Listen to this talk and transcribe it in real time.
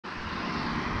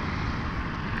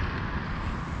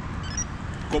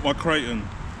got my Creighton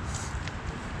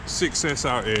 6S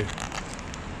out here,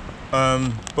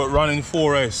 but running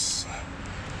 4S.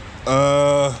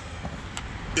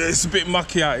 It's a bit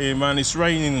mucky out here, man. It's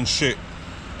raining and shit.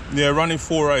 Yeah, running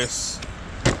 4S.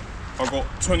 I got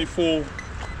 23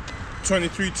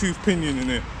 tooth pinion in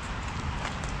it.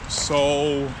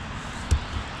 So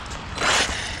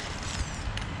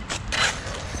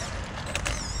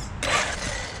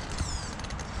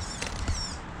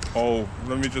oh,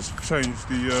 let me just change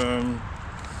the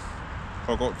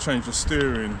I got to change the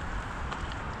steering.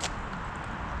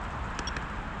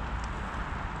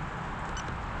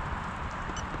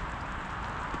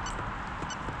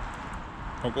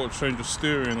 I've got to change the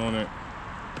steering on it.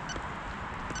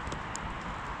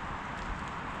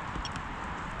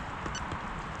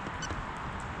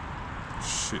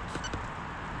 Shit.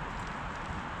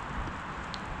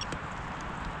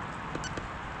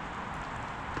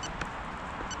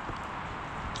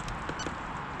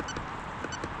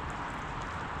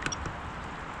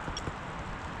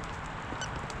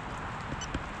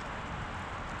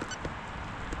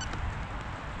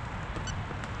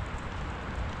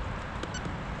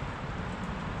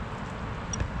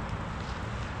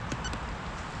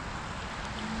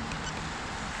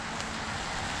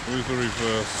 Where's the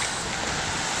reverse?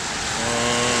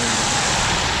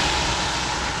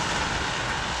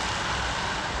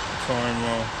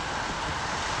 Timer.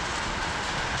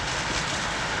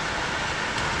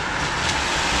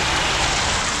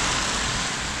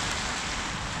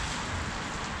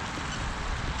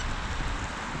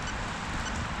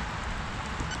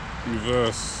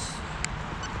 Reverse.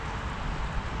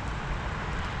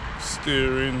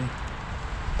 Steering.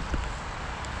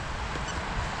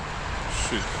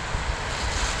 Shit.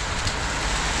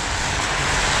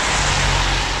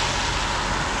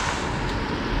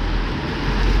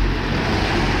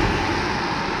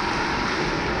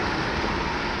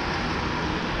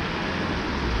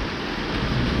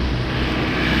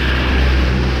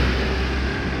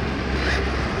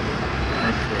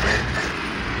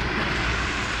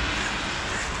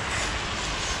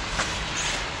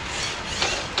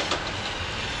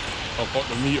 I've got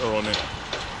the meter on it.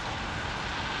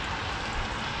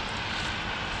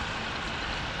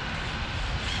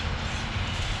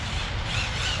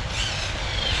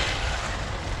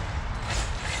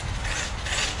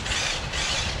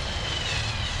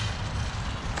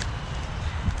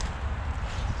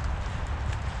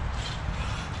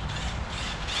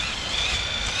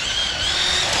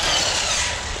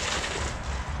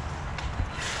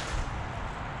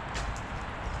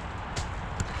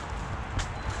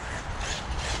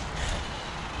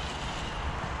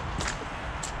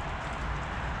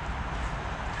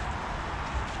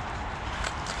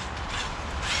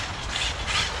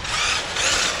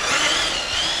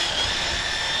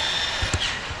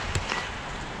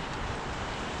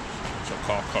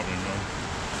 Car coming, man.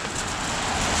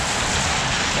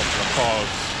 Couple of cars.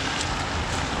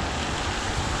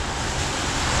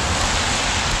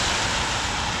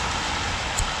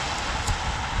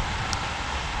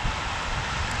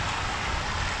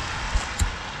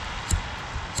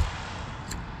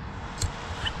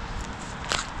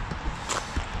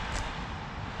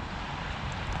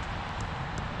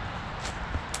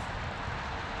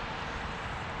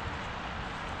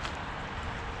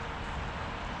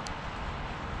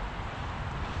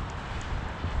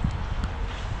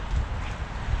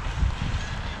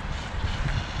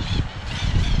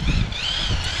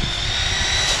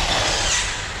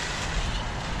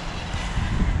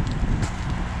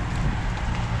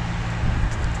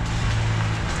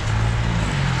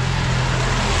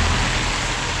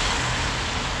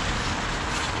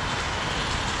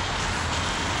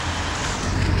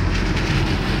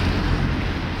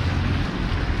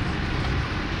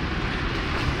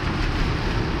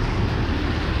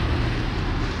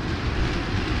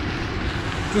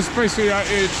 Just basically out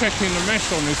here checking the mesh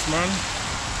on this, man.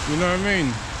 You know what I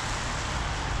mean?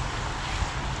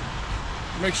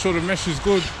 Make sure the mesh is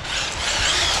good.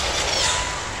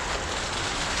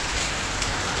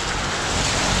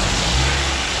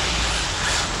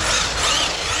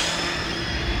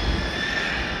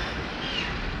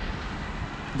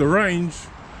 The range,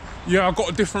 yeah, I got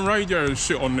a different radio and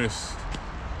shit on this.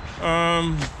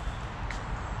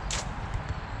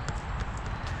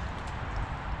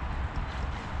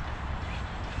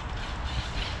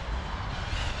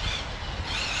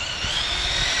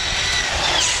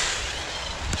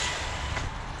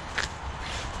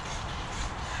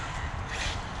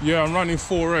 Yeah, I'm running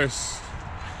 4S.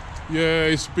 Yeah,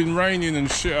 it's been raining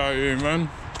and shit out here, man.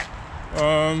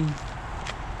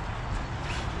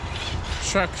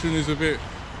 Traction is a bit...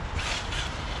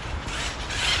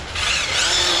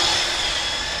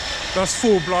 That's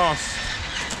full blast.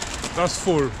 That's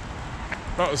full.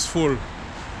 That was full.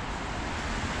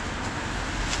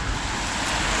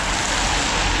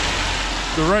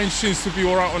 The range seems to be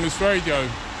all right on this radio.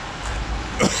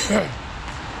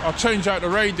 I'll change out the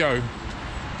radio.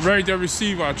 Radio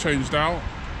receiver I changed out.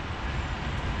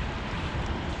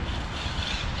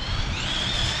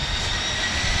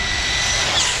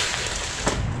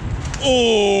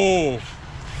 Oh!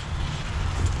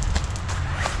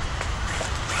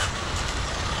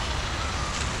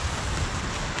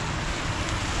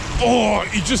 Oh,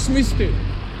 he just missed it.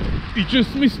 He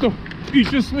just missed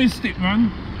it,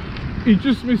 man. He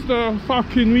just missed the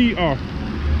fucking meter.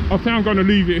 I think I'm gonna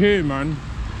leave it here, man.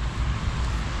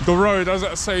 The road, as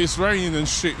I say, it's raining and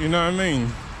shit, you know what I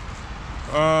mean?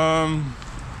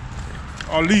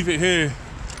 I'll leave it here.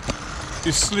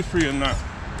 It's slippery and that.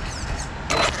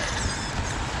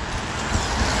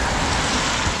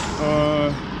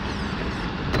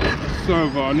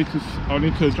 Server, I need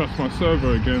to adjust my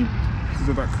server again because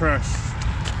of that crash.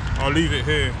 I'll leave it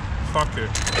here. Fuck it.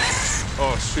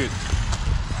 Oh shit.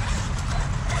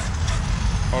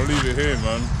 I'll leave it here,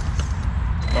 man.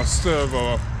 My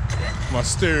server, my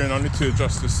steering, I need to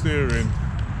adjust the steering.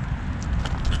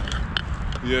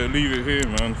 Yeah, leave it here,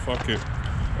 man. Fuck it.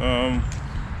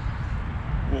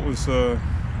 What was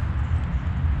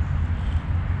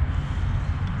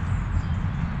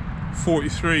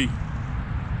 43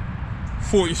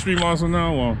 miles an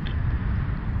hour.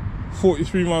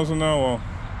 43 miles an hour.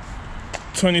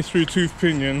 23 tooth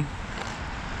pinion.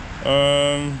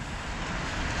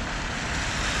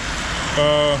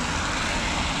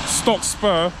 Stock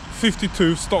spur,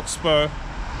 52 stock spur,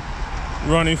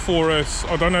 running 4S.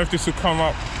 I don't know if this will come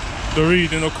up. The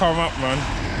reading will come up, man.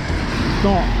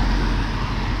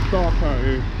 Dark out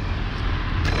here.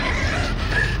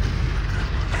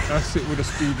 That's it with a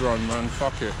speed run, man.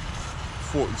 Fuck it.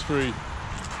 43.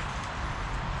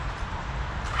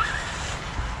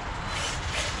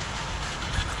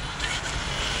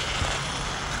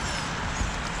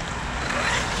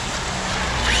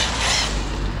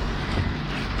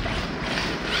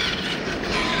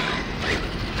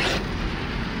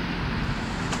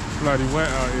 Bloody wet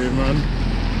out here, man.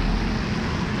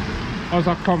 As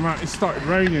I come out, it started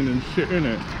raining and shit,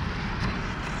 innit?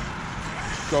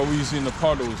 Go easy in the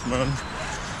puddles, man.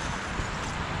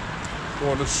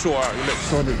 Want to sort out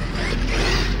electronic.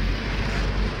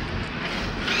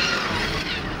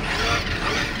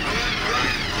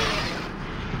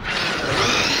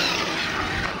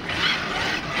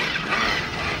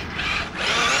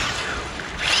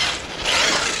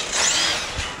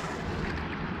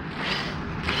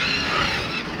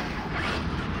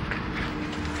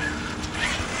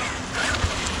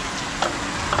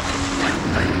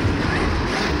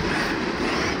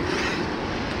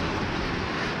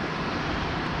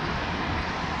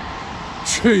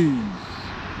 Jeez,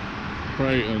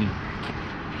 Creighton.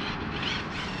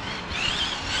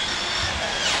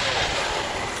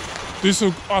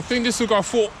 I think this will go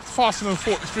faster than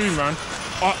 43, man.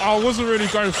 I wasn't really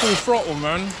going full throttle,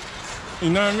 man.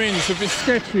 You know what I mean? It's a bit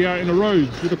sketchy out in the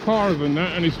roads with the cars and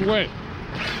that, and it's wet.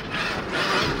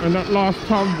 And that last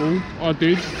tumble I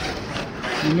did,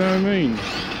 you know what I mean?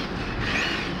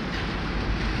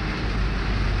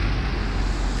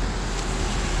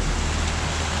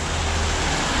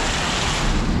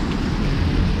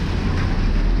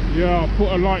 Yeah, I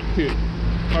put a light kit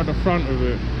at the front of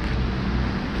it,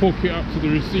 hook it up to the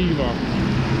receiver.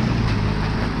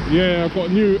 Yeah, I've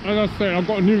got new, as I said, I've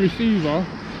got a new receiver.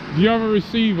 The other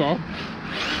receiver,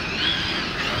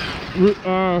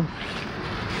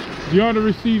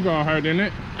 I had in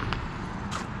it,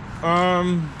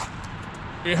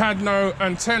 it had no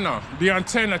antenna. The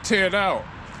antenna teared out.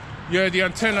 Yeah, the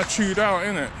antenna chewed out,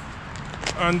 innit?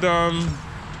 And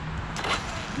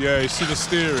yeah, you see the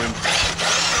steering.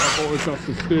 I've got to adjust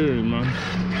the steering, man.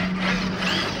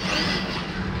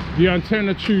 The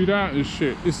antenna chewed out and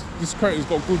shit. This Creighton's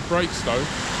got good brakes though,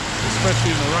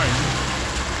 especially in the rain.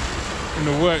 In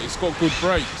the wet, it's got good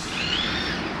brakes.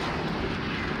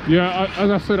 Yeah, as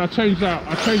I said, I changed out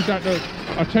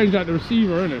the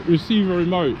receiver, innit? Receiver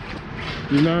remote.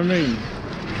 You know what I mean?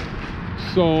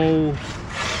 So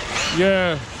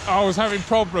yeah, I was having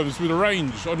problems with the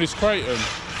range on this Creighton.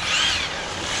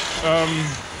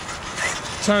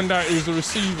 Turned out it was the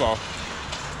receiver,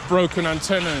 broken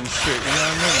antenna and shit, you know what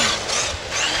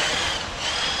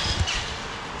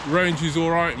I mean? Range is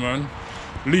all right, man.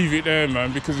 Leave it there,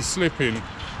 man, because it's slipping.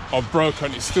 I've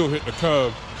broken, it still hit the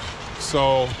curb.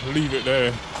 So leave it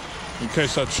there in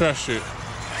case I trash it.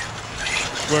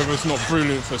 Weather's not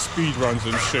brilliant for speed runs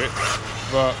and shit,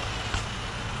 but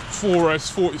 4S,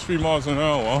 43 miles an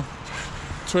hour,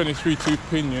 23 tooth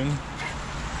pinion.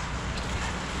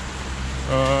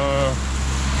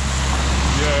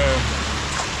 Yeah,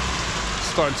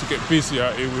 starting to get busy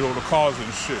out here with all the cars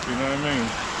and shit, you know what I mean?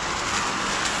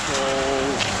 So,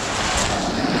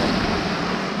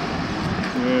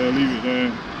 yeah, leave it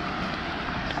there.